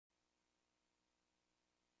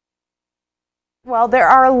Well, there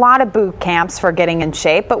are a lot of boot camps for getting in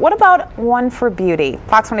shape, but what about one for beauty?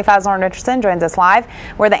 Fox 25's Lauren Richardson joins us live,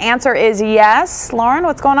 where the answer is yes. Lauren,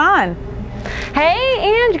 what's going on? Hey,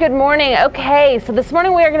 Ange, good morning. Okay, so this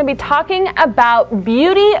morning we are going to be talking about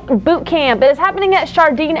beauty boot camp. It is happening at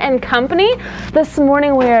Schardein and Company. This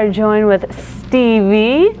morning we are joined with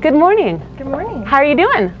Stevie. Good morning. Good morning. How are you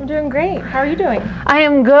doing? I'm doing great. How are you doing? I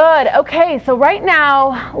am good. Okay, so right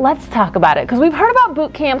now, let's talk about it, because we've heard about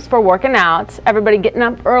boot camps for working out, everybody getting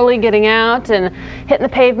up early, getting out, and hitting the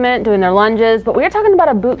pavement, doing their lunges, but we are talking about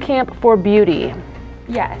a boot camp for beauty.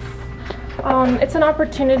 Yes. It's an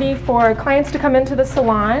opportunity for clients to come into the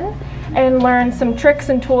salon and learn some tricks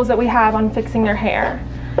and tools that we have on fixing their hair.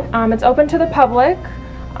 It's open to the public.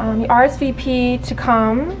 You RSVP to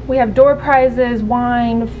come. We have door prizes,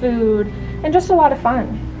 wine, food, and just a lot of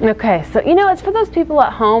fun. Okay, so it's for those people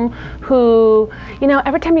at home who,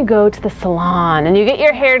 every time you go to the salon and you get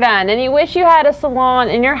your hair done and you wish you had a salon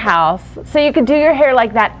in your house so you could do your hair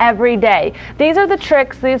like that every day. These are the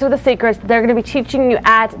tricks, these are the secrets they're going to be teaching you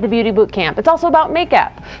at the beauty boot camp. It's also about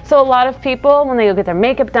makeup. So a lot of people, when they go get their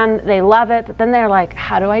makeup done, they love it, but then they're like,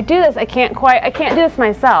 how do I do this? I can't do this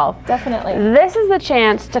myself. Definitely. This is the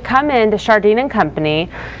chance to come in to Schardein and Company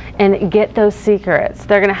and get those secrets.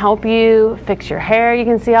 They're going to help you fix your hair. You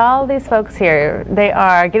can see all these folks here. They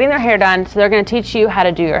are getting their hair done, so they're going to teach you how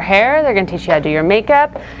to do your hair. They're going to teach you how to do your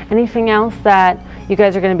makeup. Anything else that you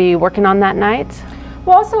guys are going to be working on that night?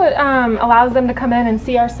 Well, also it allows them to come in and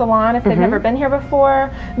see our salon if they've never been here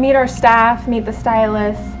before, meet our staff, meet the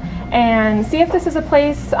stylists, and see if this is a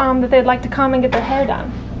place that they'd like to come and get their hair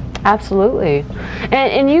done. Absolutely.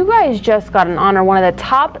 And you guys just got an honor, one of the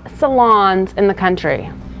top salons in the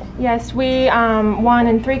country. Yes, we won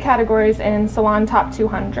in 3 categories in Salon Top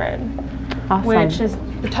 200, Awesome. which is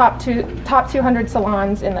the top 200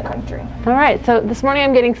 salons in the country. All right, so this morning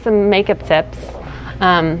I'm getting some makeup tips.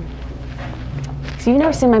 So you've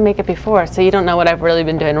never seen my makeup before, so you don't know what I've really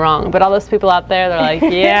been doing wrong. But all those people out there, they're like,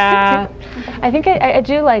 yeah. I think I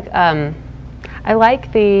do like, I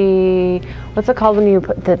like the, what's it called when you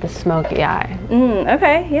put the smoky eye?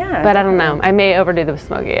 Okay, yeah. But I don't know. I may overdo the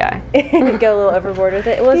smoky eye. Go a little overboard with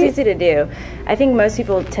it. Well, it's easy to do. I think most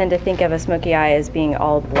people tend to think of a smoky eye as being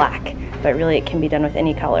all black, but really it can be done with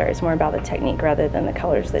any color. It's more about the technique rather than the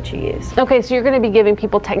colors that you use. Okay, so you're going to be giving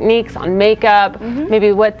people techniques on makeup.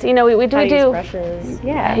 Maybe what, we do. Use brushes.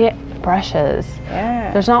 Yeah, brushes.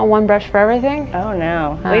 Yeah. There's not one brush for everything? Oh,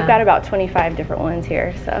 no. We've got about 25 different ones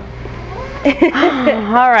here, so.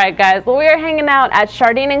 All right, guys. Well, we are hanging out at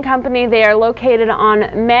Schardein and Company. They are located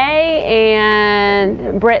on May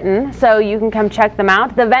and Britain, so you can come check them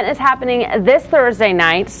out. The event is happening this Thursday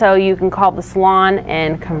night, so you can call the salon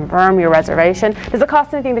and confirm your reservation. Does it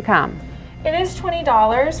cost anything to come? It is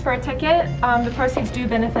 $20 for a ticket. The proceeds do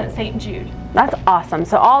benefit St. Jude. That's awesome.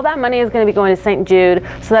 So all that money is going to be going to St. Jude,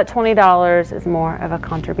 so that $20 is more of a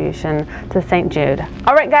contribution to St. Jude.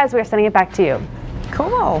 All right, guys, we are sending it back to you.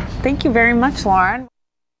 Cool. Thank you very much, Lauren.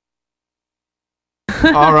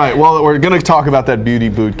 All right. Well, we're going to talk about that beauty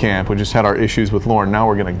boot camp. We just had our issues with Lauren. Now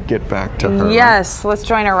we're going to get back to her. Yes. Let's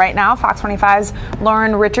join her right now. Fox 25's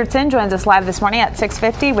Lauren Richardson joins us live this morning at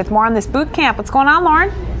 6:50 with more on this boot camp. What's going on, Lauren?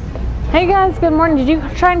 Hey guys, good morning. Did you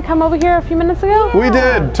try and come over here a few minutes ago? We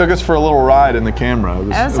did. Took us for a little ride in the camera. It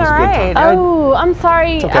was all right. Oh, I'm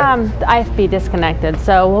sorry. Okay. The IFB disconnected,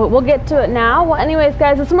 so we'll get to it now. Well, anyways,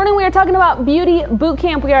 guys, this morning we are talking about beauty boot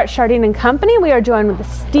camp. We are at Schardein and Company. We are joined with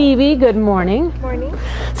Stevie. Good morning. Morning.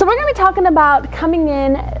 So we're going to be talking about coming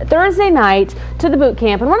in Thursday night to the boot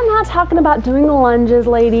camp, and we're not talking about doing the lunges,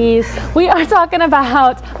 ladies. We are talking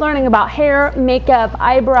about learning about hair, makeup,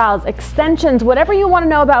 eyebrows, extensions, whatever you want to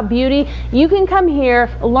know about beauty. You can come here,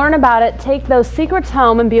 learn about it, take those secrets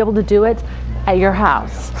home, and be able to do it at your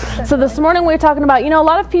house. So this morning we were talking about, a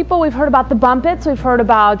lot of people, we've heard about the bump its, we've heard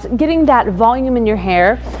about getting that volume in your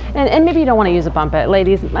hair, and maybe you don't want to use a bump it.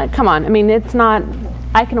 Ladies, come on, I mean, it's not,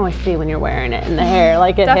 I can always see when you're wearing it in the hair,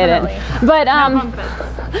 like it hidden. But,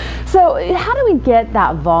 so how do we get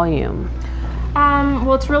that volume?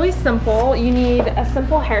 Well, it's really simple. You need a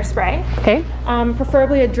simple hairspray. Okay.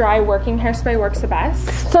 Preferably a dry working hairspray works the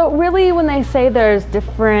best. So really, when they say there's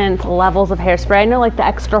different levels of hairspray, I know like the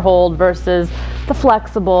extra hold versus the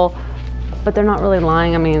flexible, but they're not really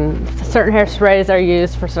lying. I mean, certain hairsprays are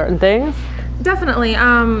used for certain things. Definitely.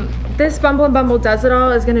 This Bumble and Bumble Does It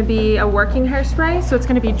All is going to be a working hairspray, so it's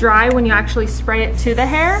going to be dry when you actually spray it to the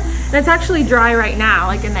hair. And it's actually dry right now,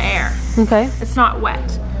 like in the air. Okay. It's not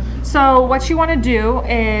wet. So what you want to do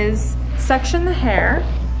is section the hair.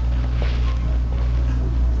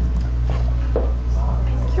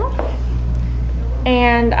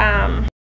 And